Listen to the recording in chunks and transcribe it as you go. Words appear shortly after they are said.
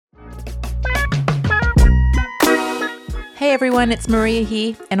Hey everyone, it's Maria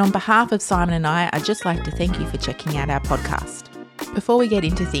here, and on behalf of Simon and I'd just like to thank you for checking out our podcast. Before we get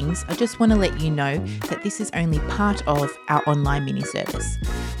into things, I just want to let you know that this is only part of our online mini-service.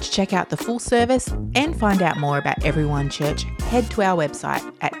 To check out the full service and find out more about Everyone Church, head to our website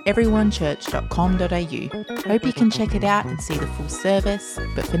at everyonechurch.com.au. Hope you can check it out and see the full service,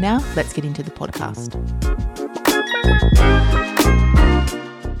 but for now, let's get into the podcast.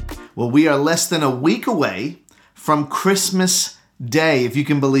 Well, we are less than a week away from Christmas Day, if you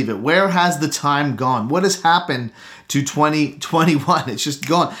can believe it. Where has the time gone? What has happened to 2021? It's just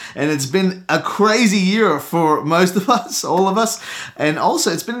gone. And it's been a crazy year for most of us, all of us. And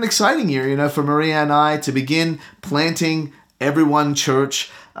also, it's been an exciting year, for Maria and I to begin planting Everyone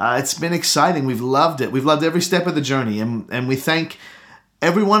Church. It's been exciting. We've loved it. We've loved every step of the journey. And we thank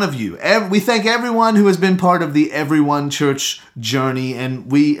every one of you. We thank everyone who has been part of the Everyone Church journey,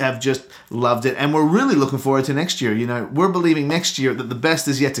 and we have just loved it. And we're really looking forward to next year. We're believing next year that the best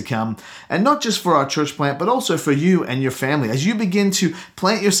is yet to come, and not just for our church plant, but also for you and your family. As you begin to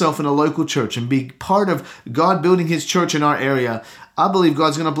plant yourself in a local church and be part of God building His church in our area, I believe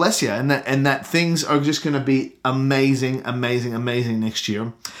God's going to bless you, and that things are just going to be amazing, amazing, amazing next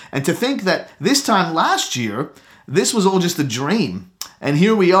year. And to think that this time last year, this was all just a dream. And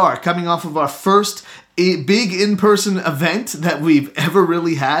here we are, coming off of our first big in-person event that we've ever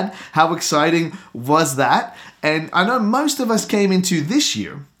really had. How exciting was that? And I know most of us came into this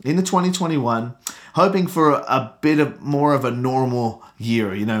year, into 2021, hoping for a bit of more of a normal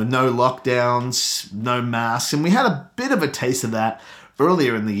year. No lockdowns, no masks. And we had a bit of a taste of that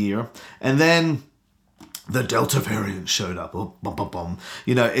earlier in the year. And then the Delta variant showed up. Oh, bum, bum, bum.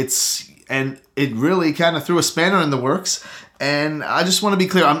 And it really kind of threw a spanner in the works. And I just want to be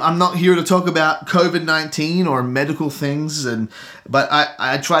clear, I'm not here to talk about COVID-19 or medical things, but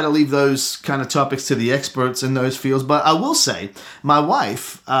I try to leave those kind of topics to the experts in those fields. But I will say, my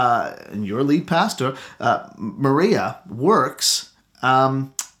wife, and your lead pastor, Maria, works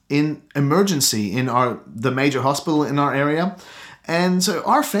in emergency in the major hospital in our area. And so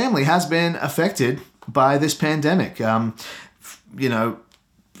our family has been affected by this pandemic.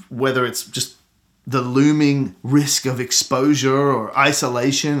 Whether it's just the looming risk of exposure or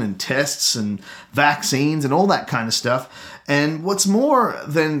isolation and tests and vaccines and all that kind of stuff. And what's more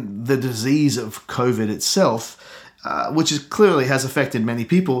than the disease of COVID itself, which clearly has affected many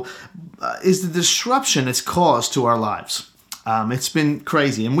people, is the disruption it's caused to our lives. It's been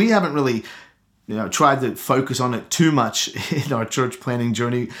crazy, and we haven't really tried to focus on it too much in our church planning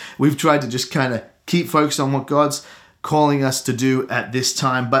journey. We've tried to just kind of keep focused on what God's calling us to do at this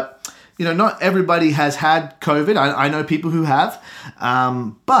time. But not everybody has had COVID. I know people who have,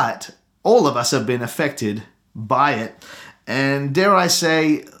 but all of us have been affected by it. And dare I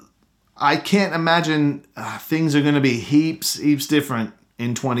say, I can't imagine things are going to be heaps different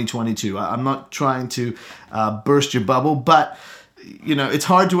in 2022. I'm not trying to burst your bubble, but it's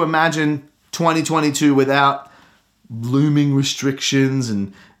hard to imagine 2022 without looming restrictions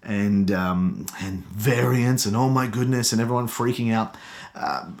and variants and oh my goodness, and everyone freaking out.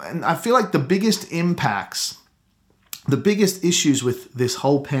 And I feel like the biggest impacts, the biggest issues with this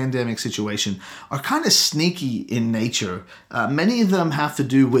whole pandemic situation are kind of sneaky in nature. Many of them have to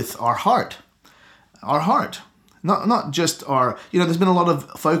do with our heart. Our heart. Not just our, there's been a lot of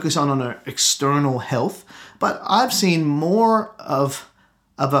focus on our external health, but I've seen more of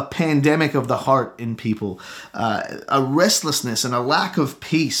a pandemic of the heart in people, a restlessness and a lack of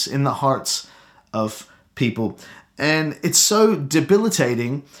peace in the hearts of people. And it's so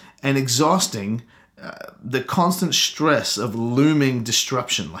debilitating and exhausting, the constant stress of looming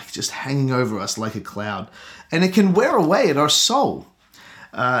disruption, like just hanging over us like a cloud. And it can wear away at our soul.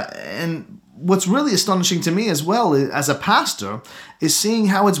 And what's really astonishing to me as well, as a pastor, is seeing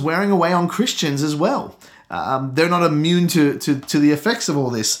how it's wearing away on Christians as well. They're not immune to the effects of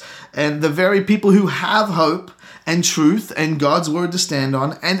all this. And the very people who have hope and truth and God's word to stand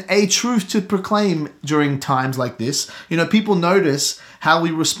on and a truth to proclaim during times like this, people notice how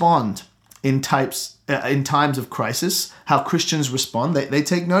we respond in times of crisis, how Christians respond. They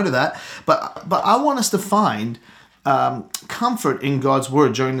take note of that. But I want us to find comfort in God's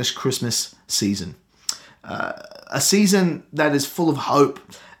word during this Christmas season. A season that is full of hope,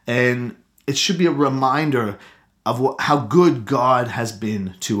 and it should be a reminder of how good God has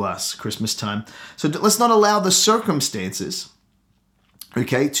been to us, Christmas time. So let's not allow the circumstances,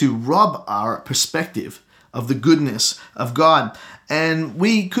 to rob our perspective of the goodness of God. And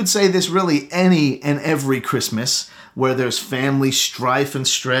we could say this really any and every Christmas, where there's family strife and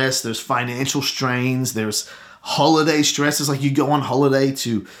stress, there's financial strains, there's holiday stress. It's like you go on holiday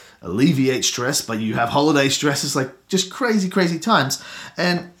to alleviate stress, but you have holiday stress. It's like just crazy, crazy times.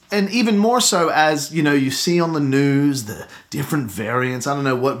 And even more so as, you see on the news, the different variants. I don't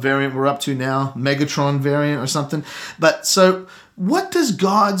know what variant we're up to now, Megatron variant or something. But so what does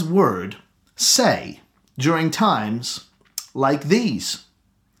God's word say during times like these?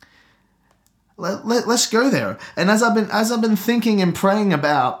 Let's go there. And as I've been thinking and praying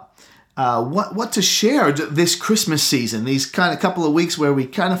about what to share this Christmas season, these kind of couple of weeks where we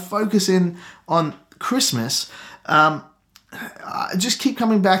kind of focus in on Christmas, I just keep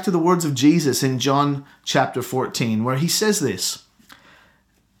coming back to the words of Jesus in John chapter 14, where he says this: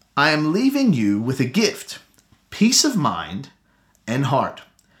 I am leaving you with a gift, peace of mind and heart.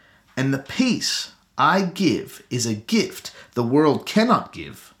 And the peace I give is a gift the world cannot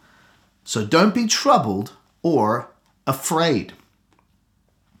give. So don't be troubled or afraid.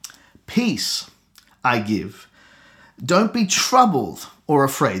 Peace I give. Don't be troubled or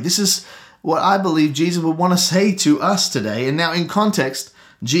afraid. This is what I believe Jesus would want to say to us today. And now in context,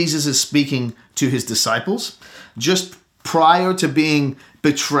 Jesus is speaking to his disciples just prior to being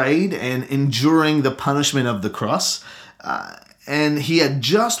betrayed and enduring the punishment of the cross. And he had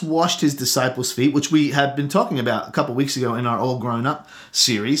just washed his disciples' feet, which we had been talking about a couple weeks ago in our All Grown Up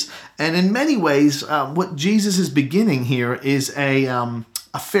series. And in many ways, what Jesus is beginning here is a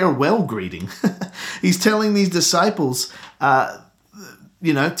farewell greeting. He's telling these disciples,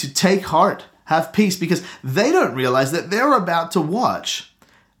 to take heart, have peace, because they don't realize that they're about to watch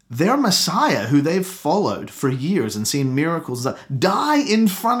their Messiah, who they've followed for years and seen miracles, die in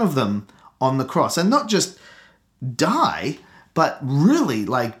front of them on the cross. And not just die, but really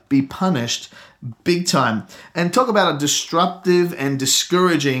be punished big time. And talk about a disruptive and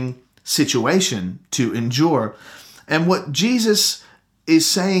discouraging situation to endure. And what Jesus is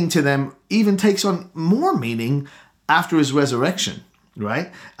saying to them even takes on more meaning after his resurrection.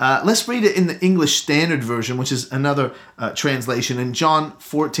 Right? Let's read it in the English Standard Version, which is another translation. In John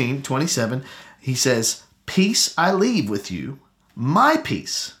 14:27, he says, Peace I leave with you, my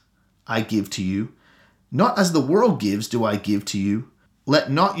peace I give to you. Not as the world gives do I give to you.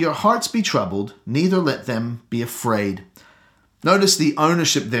 Let not your hearts be troubled, neither let them be afraid. Notice the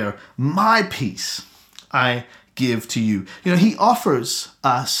ownership there. My peace I give to you. He offers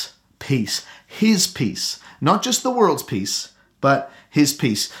us peace, his peace, not just the world's peace, but his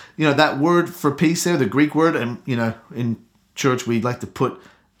peace. That word for peace there, the Greek word, and, in church we like to put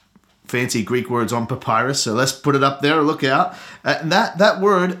fancy Greek words on papyrus, so let's put it up there, look out. That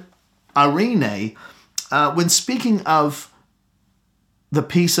word, eirene, when speaking of the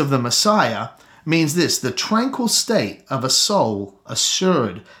peace of the Messiah, means this: the tranquil state of a soul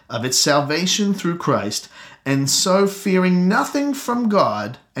assured of its salvation through Christ, and so fearing nothing from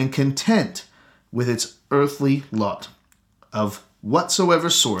God and content with its earthly lot, of whatsoever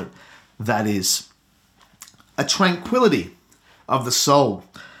sort that is. A tranquility of the soul,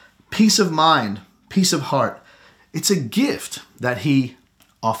 peace of mind, peace of heart. It's a gift that he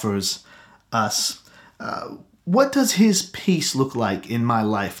offers us. What does his peace look like in my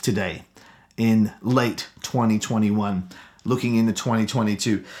life today, in late 2021, looking into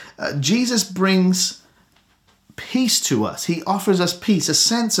 2022? Jesus brings peace to us. He offers us peace, a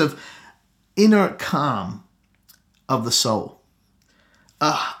sense of inner calm of the soul,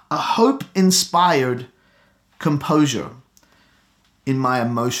 a hope-inspired composure in my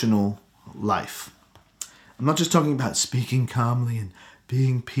emotional life. I'm not just talking about speaking calmly and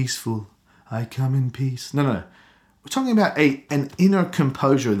being peaceful. I come in peace. No. We're talking about an inner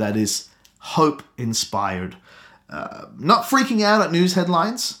composure that is hope-inspired. Not freaking out at news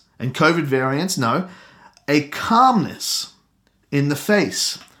headlines and COVID variants, no. A calmness in the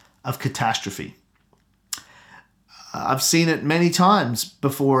face of catastrophe. I've seen it many times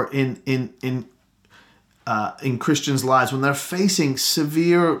before in Christians' lives when they're facing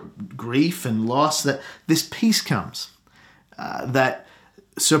severe grief and loss, that this peace comes that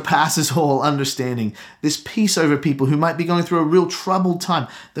surpasses all understanding. This peace over people who might be going through a real troubled time.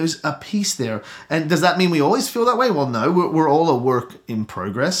 There's a peace there. And does that mean we always feel that way? Well, no, we're all a work in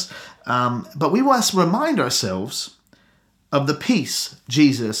progress. But we must remind ourselves of the peace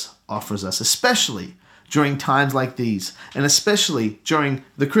Jesus offers us, especially during times like these, and especially during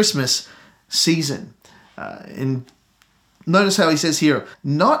the Christmas season. And notice how he says here,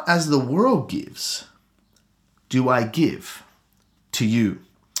 not as the world gives, do I give to you.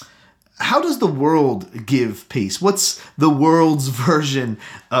 How does the world give peace? What's the world's version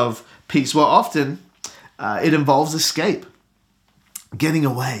of peace? Well, often it involves escape, getting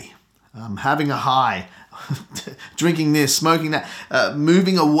away, having a high, drinking this, smoking that,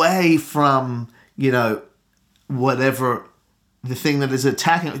 moving away from, whatever the thing that is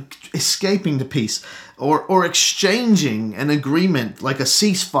attacking, escaping to peace, or exchanging an agreement like a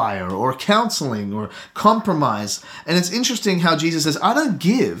ceasefire or counseling or compromise. And it's interesting how Jesus says, I don't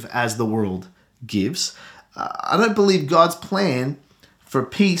give as the world gives. I don't believe God's plan for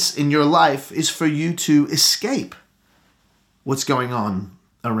peace in your life is for you to escape what's going on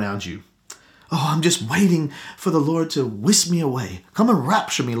around you. Oh, I'm just waiting for the Lord to whisk me away. Come and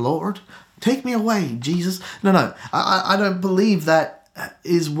rapture me, Lord. Take me away, Jesus. No. I don't believe that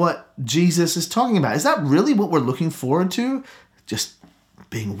is what Jesus is talking about. Is that really what we're looking forward to? Just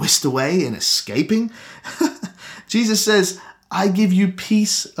being whisked away and escaping? Jesus says, I give you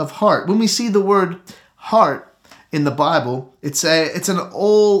peace of heart. When we see the word heart in the Bible, it's an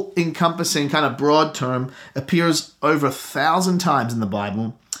all-encompassing kind of broad term. Appears over 1,000 times in the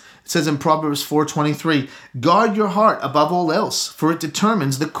Bible. It says in Proverbs 4:23, guard your heart above all else, for it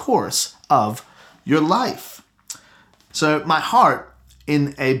determines the course of your life. So my heart,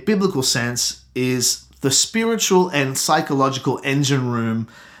 in a biblical sense, is the spiritual and psychological engine room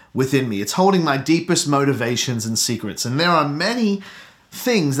within me. It's holding my deepest motivations and secrets. And there are many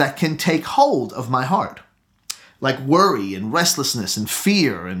things that can take hold of my heart, like worry and restlessness and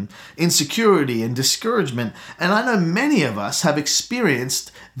fear and insecurity and discouragement. And I know many of us have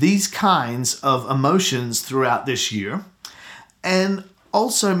experienced these kinds of emotions throughout this year. And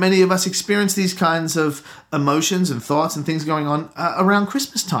also many of us experience these kinds of emotions and thoughts and things going on around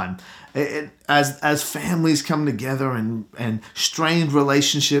Christmas time. As families come together and strained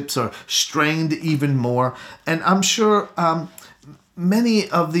relationships are strained even more. And I'm sure many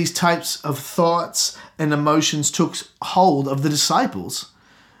of these types of thoughts and emotions took hold of the disciples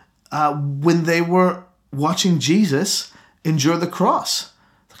when they were watching Jesus endure the cross.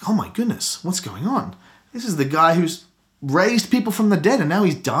 Like, oh my goodness, what's going on? This is the guy who's raised people from the dead and now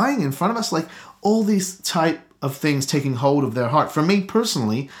he's dying in front of us. Like all these type of things taking hold of their heart. For me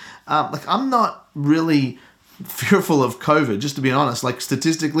personally, I'm not really fearful of COVID, just to be honest. Like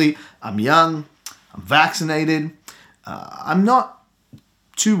statistically, I'm young, I'm vaccinated. I'm not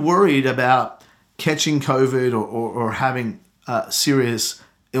too worried about catching COVID or having serious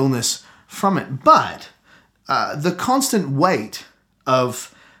illness from it. But the constant weight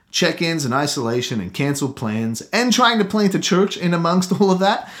of check-ins and isolation and canceled plans and trying to plant a church in amongst all of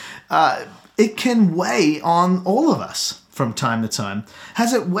that, it can weigh on all of us from time to time.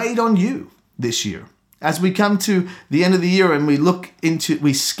 Has it weighed on you this year? As we come to the end of the year and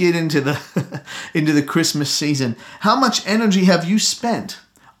we skid into the into the Christmas season, how much energy have you spent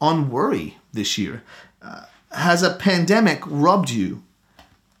on worry this year? Has a pandemic robbed you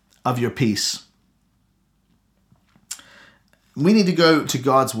of your peace? We need to go to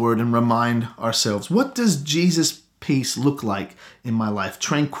God's word and remind ourselves, what does Jesus' peace look like in my life?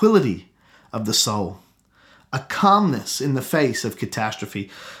 Tranquility of the soul, a calmness in the face of catastrophe,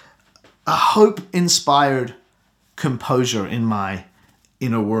 a hope-inspired composure in my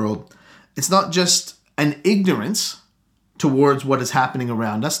inner world. It's not just an ignorance towards what is happening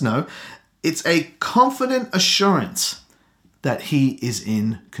around us. No, it's a confident assurance that he is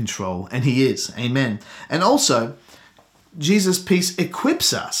in control, and he is. Amen. And also, Jesus' peace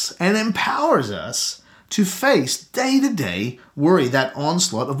equips us and empowers us to face day-to-day worry, that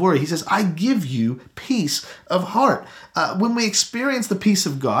onslaught of worry. He says, I give you peace of heart. When we experience the peace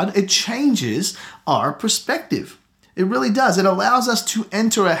of God, it changes our perspective. It really does. It allows us to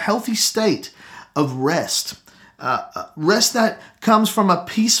enter a healthy state of rest. Rest that comes from a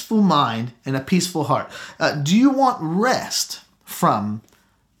peaceful mind and a peaceful heart. Do you want rest from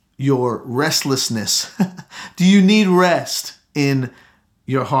your restlessness? Do you need rest in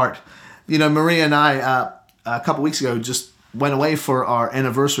your heart? You know, Maria and I, a couple weeks ago, just went away for our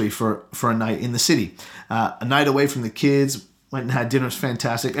anniversary for a night in the city. A night away from the kids, went and had dinner. It was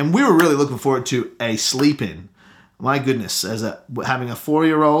fantastic. And we were really looking forward to a sleep-in. My goodness, having a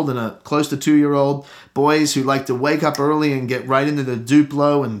 4-year-old and a close to 2-year-old, boys who like to wake up early and get right into the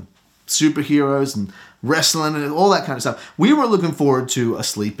Duplo and superheroes and wrestling and all that kind of stuff. We were looking forward to a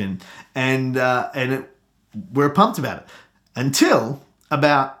sleep-in, and we're pumped about it. Until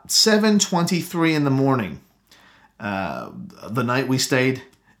about 7:23 in the morning, the night we stayed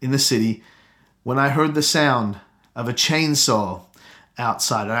in the city, when I heard the sound of a chainsaw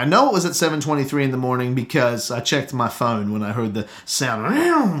outside. And I know it was at 7:23 in the morning because I checked my phone when I heard the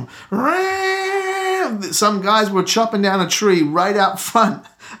sound. Some guys were chopping down a tree right out front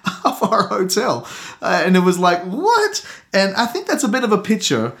of our hotel. And it was like, what? And I think that's a bit of a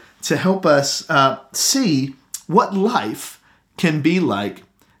picture to help us see what life can be like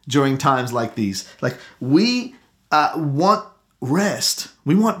during times like these. Like, we want rest.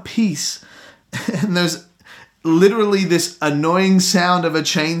 We want peace. And there's literally this annoying sound of a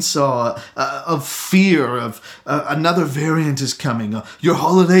chainsaw, of fear, of another variant is coming. Your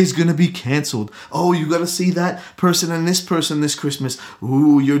holiday's going to be canceled. Oh, you got to see that person and this person this Christmas.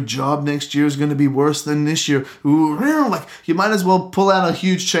 Ooh, your job next year is going to be worse than this year. Ooh, like you might as well pull out a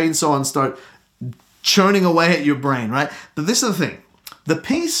huge chainsaw and start churning away at your brain, right? But this is the thing. The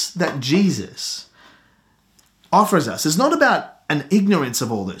peace that Jesus offers us is not about an ignorance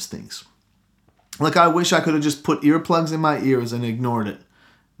of all those things. Like, I wish I could have just put earplugs in my ears and ignored it,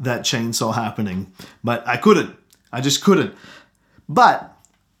 that chainsaw happening. But I couldn't. I just couldn't. But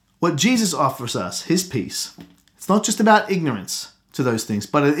what Jesus offers us, his peace, it's not just about ignorance to those things,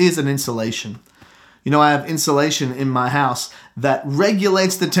 but it is an insulation. You know, I have insulation in my house that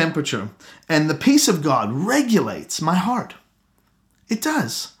regulates the temperature, and the peace of God regulates my heart. It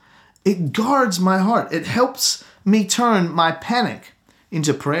does. It guards my heart. It helps me turn my panic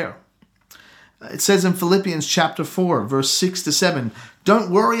into prayer. It says in Philippians chapter 4, verse 6 to 7,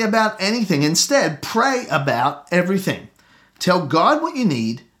 don't worry about anything. Instead, pray about everything. Tell God what you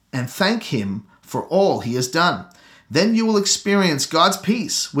need and thank him for all he has done. Then you will experience God's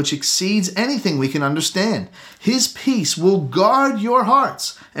peace, which exceeds anything we can understand. His peace will guard your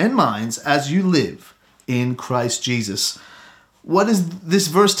hearts and minds as you live in Christ Jesus. What is this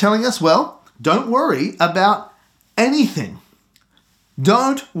verse telling us? Well, don't worry about anything.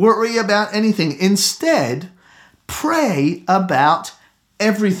 Don't worry about anything. Instead, pray about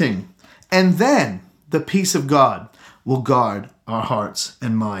everything. And then the peace of God will guard our hearts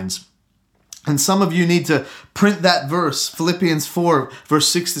and minds. And some of you need to print that verse, Philippians 4, verse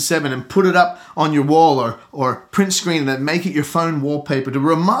 6 to 7, and put it up on your wall or print screen and make it your phone wallpaper to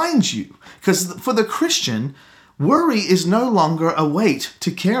remind you. Because for the Christian, worry is no longer a weight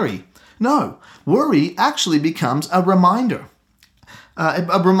to carry. No, worry actually becomes a reminder.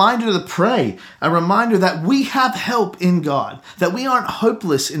 A reminder to pray, a reminder that we have help in God, that we aren't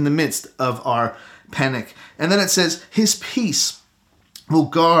hopeless in the midst of our panic. And then it says, his peace will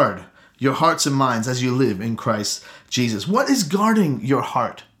guard your hearts and minds as you live in Christ Jesus. What is guarding your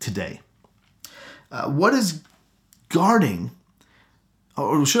heart today? What is guarding,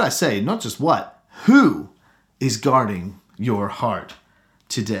 or should I say, not just what, who is guarding your heart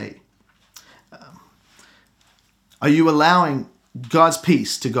today? Are you allowing God's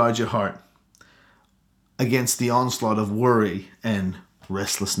peace to guard your heart against the onslaught of worry and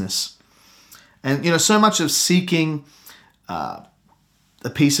restlessness? And, you know, so much of seeking the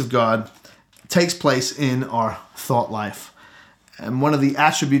peace of God takes place in our thought life. And one of the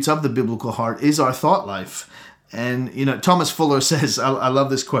attributes of the biblical heart is our thought life. And, you know, Thomas Fuller says, I love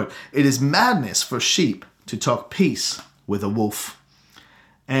this quote, it is madness for sheep to talk peace with a wolf.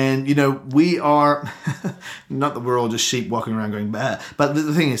 And, you know, we are, not that we're all just sheep walking around going, bah, but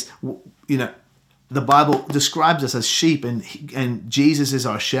the thing is, you know, the Bible describes us as sheep and Jesus is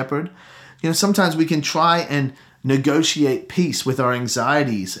our shepherd. You know, sometimes we can try and negotiate peace with our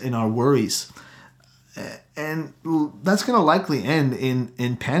anxieties and our worries. And that's going to likely end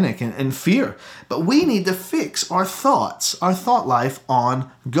in panic and fear. But we need to fix our thoughts, our thought life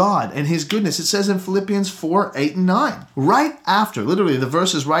on God and his goodness. It says in Philippians 4, 8, and 9, right after, literally the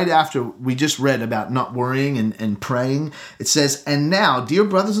verses right after we just read about not worrying and praying, it says, and now, dear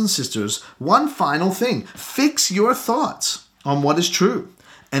brothers and sisters, one final thing, fix your thoughts on what is true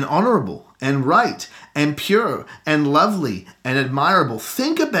and honorable and right and pure and lovely and admirable.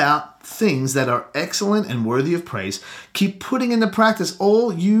 Think about things that are excellent and worthy of praise. Keep putting into practice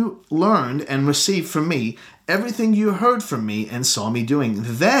all you learned and received from me, everything you heard from me and saw me doing.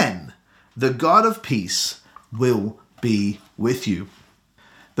 Then the God of peace will be with you.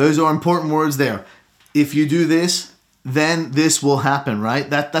 Those are important words there. If you do this, then this will happen, right?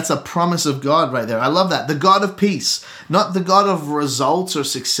 That's a promise of God right there. I love that. The God of peace, not the God of results or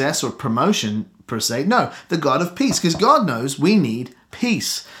success or promotion per se. No, the God of peace, because God knows we need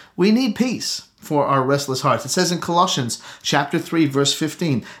peace. We need peace for our restless hearts. It says in Colossians chapter 3, verse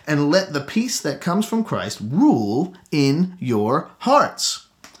 15, and let the peace that comes from Christ rule in your hearts.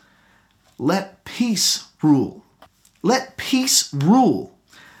 Let peace rule. Let peace rule.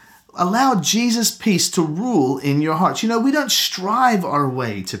 Allow Jesus' peace to rule in your hearts. You know, we don't strive our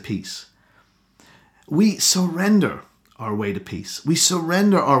way to peace. We surrender our way to peace. We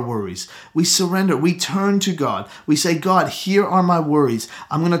surrender our worries. We surrender. We turn to God. We say, God, here are my worries.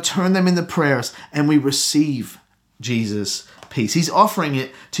 I'm going to turn them into prayers, and we receive Jesus' peace. He's offering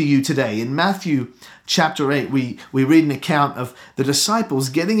it to you today. In Matthew chapter 8, we read an account of the disciples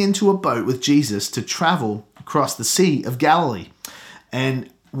getting into a boat with Jesus to travel across the Sea of Galilee.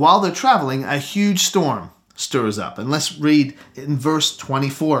 And while they're traveling, a huge storm stirs up. And let's read in verse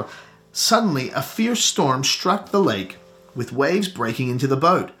 24. Suddenly, a fierce storm struck the lake, with waves breaking into the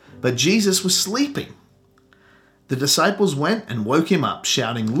boat, but Jesus was sleeping. The disciples went and woke him up,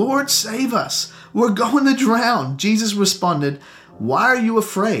 shouting, "Lord, save us! We're going to drown!" Jesus responded, "Why are you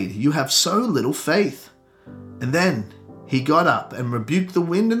afraid? You have so little faith." And then he got up and rebuked the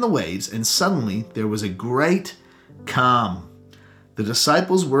wind and the waves, and suddenly there was a great calm. The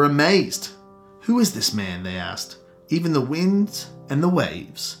disciples were amazed. "Who is this man?" they asked. "Even the winds and the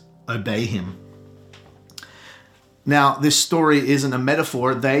waves obey him." Now, this story isn't a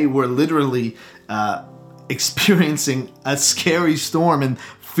metaphor. They were literally experiencing a scary storm and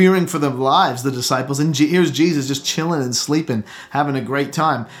fearing for their lives, the disciples. And here's Jesus just chilling and sleeping, having a great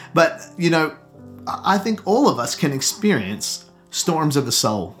time. But, I think all of us can experience storms of the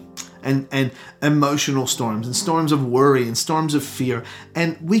soul and emotional storms and storms of worry and storms of fear.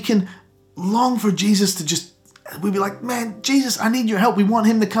 And we can long for Jesus to we'd be like, "Man, Jesus, I need your help." We want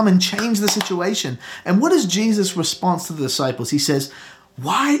him to come and change the situation. And what is Jesus' response to the disciples? He says,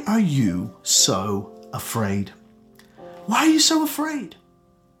 "Why are you so afraid? Why are you so afraid?"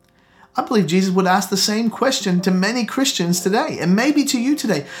 I believe Jesus would ask the same question to many Christians today, and maybe to you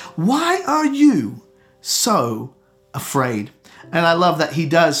today. Why are you so afraid? And I love that he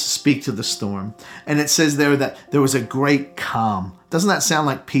does speak to the storm. And it says there that there was a great calm. Doesn't that sound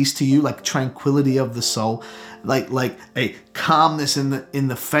like peace to you? Like tranquility of the soul? Like a calmness in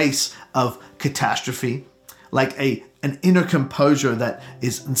the face of catastrophe? Like an inner composure that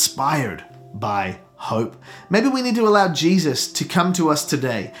is inspired by hope? Maybe we need to allow Jesus to come to us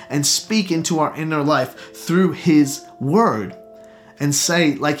today and speak into our inner life through his word. And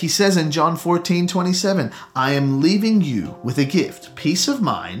say, like he says in John 14:27, "I am leaving you with a gift, peace of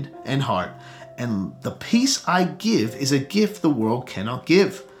mind and heart. And the peace I give is a gift the world cannot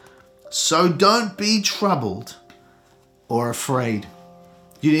give. So don't be troubled or afraid."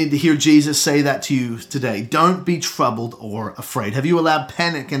 You need to hear Jesus say that to you today. Don't be troubled or afraid. Have you allowed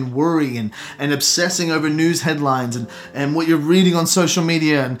panic and worry and obsessing over news headlines and what you're reading on social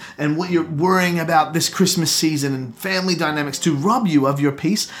media and what you're worrying about this Christmas season and family dynamics to rob you of your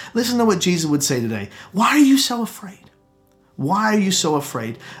peace? Listen to what Jesus would say today. Why are you so afraid? Why are you so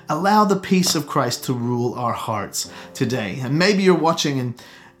afraid? Allow the peace of Christ to rule our hearts today. And maybe you're watching and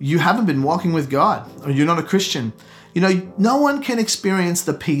you haven't been walking with God, or you're not a Christian. No one can experience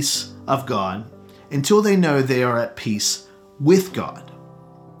the peace of God until they know they are at peace with God.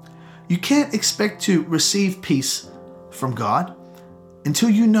 You can't expect to receive peace from God until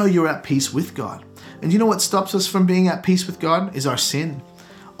you know you're at peace with God. And you know what stops us from being at peace with God is our sin,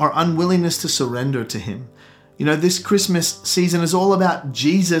 our unwillingness to surrender to him. This Christmas season is all about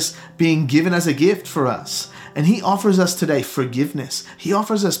Jesus being given as a gift for us. And he offers us today forgiveness. He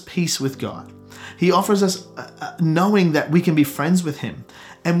offers us peace with God. He offers us knowing that we can be friends with him.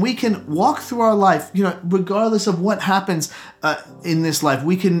 And we can walk through our life, regardless of what happens in this life.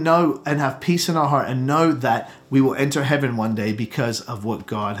 We can know and have peace in our heart and know that we will enter heaven one day because of what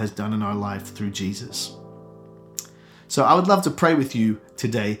God has done in our life through Jesus. So I would love to pray with you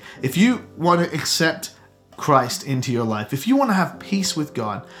today. If you want to accept Christ into your life, if you want to have peace with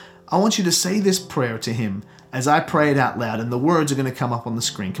God, I want you to say this prayer to him as I pray it out loud, and the words are going to come up on the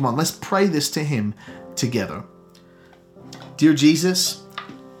screen. Come on, let's pray this to him together. Dear Jesus,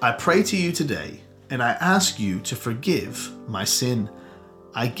 I pray to you today, and I ask you to forgive my sin.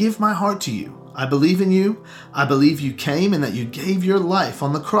 I give my heart to you. I believe in you. I believe you came and that you gave your life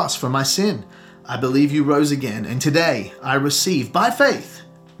on the cross for my sin. I believe you rose again, and today I receive by faith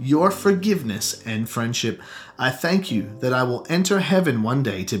your forgiveness and friendship. I thank you that I will enter heaven one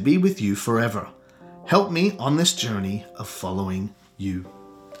day to be with you forever. Help me on this journey of following you.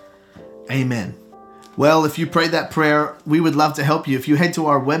 Amen. Well, if you prayed that prayer, we would love to help you. If you head to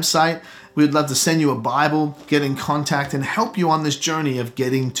our website, we would love to send you a Bible, get in contact, and help you on this journey of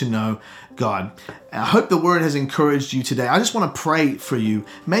getting to know God. I hope the word has encouraged you today. I just want to pray for you.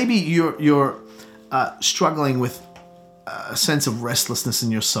 Maybe you're struggling with a sense of restlessness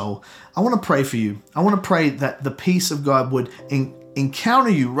in your soul. I want to pray for you. I want to pray that the peace of God would encounter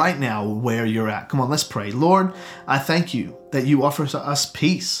you right now where you're at. Come on, let's pray. Lord, I thank you that you offer us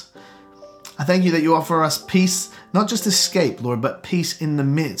peace. I thank you that you offer us peace, not just escape, Lord, but peace in the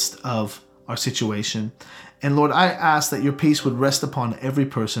midst of our situation. And Lord, I ask that your peace would rest upon every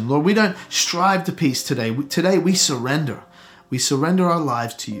person. Lord, we don't strive to peace today. Today we surrender. We surrender our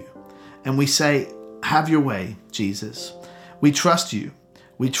lives to you. And we say, have your way, Jesus. We trust you.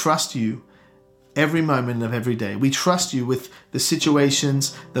 We trust you every moment of every day. We trust you with the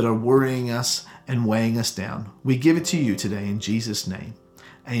situations that are worrying us and weighing us down. We give it to you today in Jesus' name.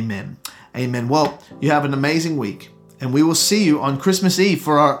 Amen. Amen. Well, you have an amazing week, and we will see you on Christmas Eve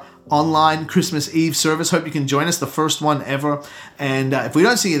for online Christmas Eve service. Hope you can join us, the first one ever. And if we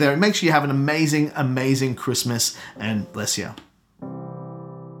don't see you there, make sure you have an amazing, amazing Christmas, and bless you.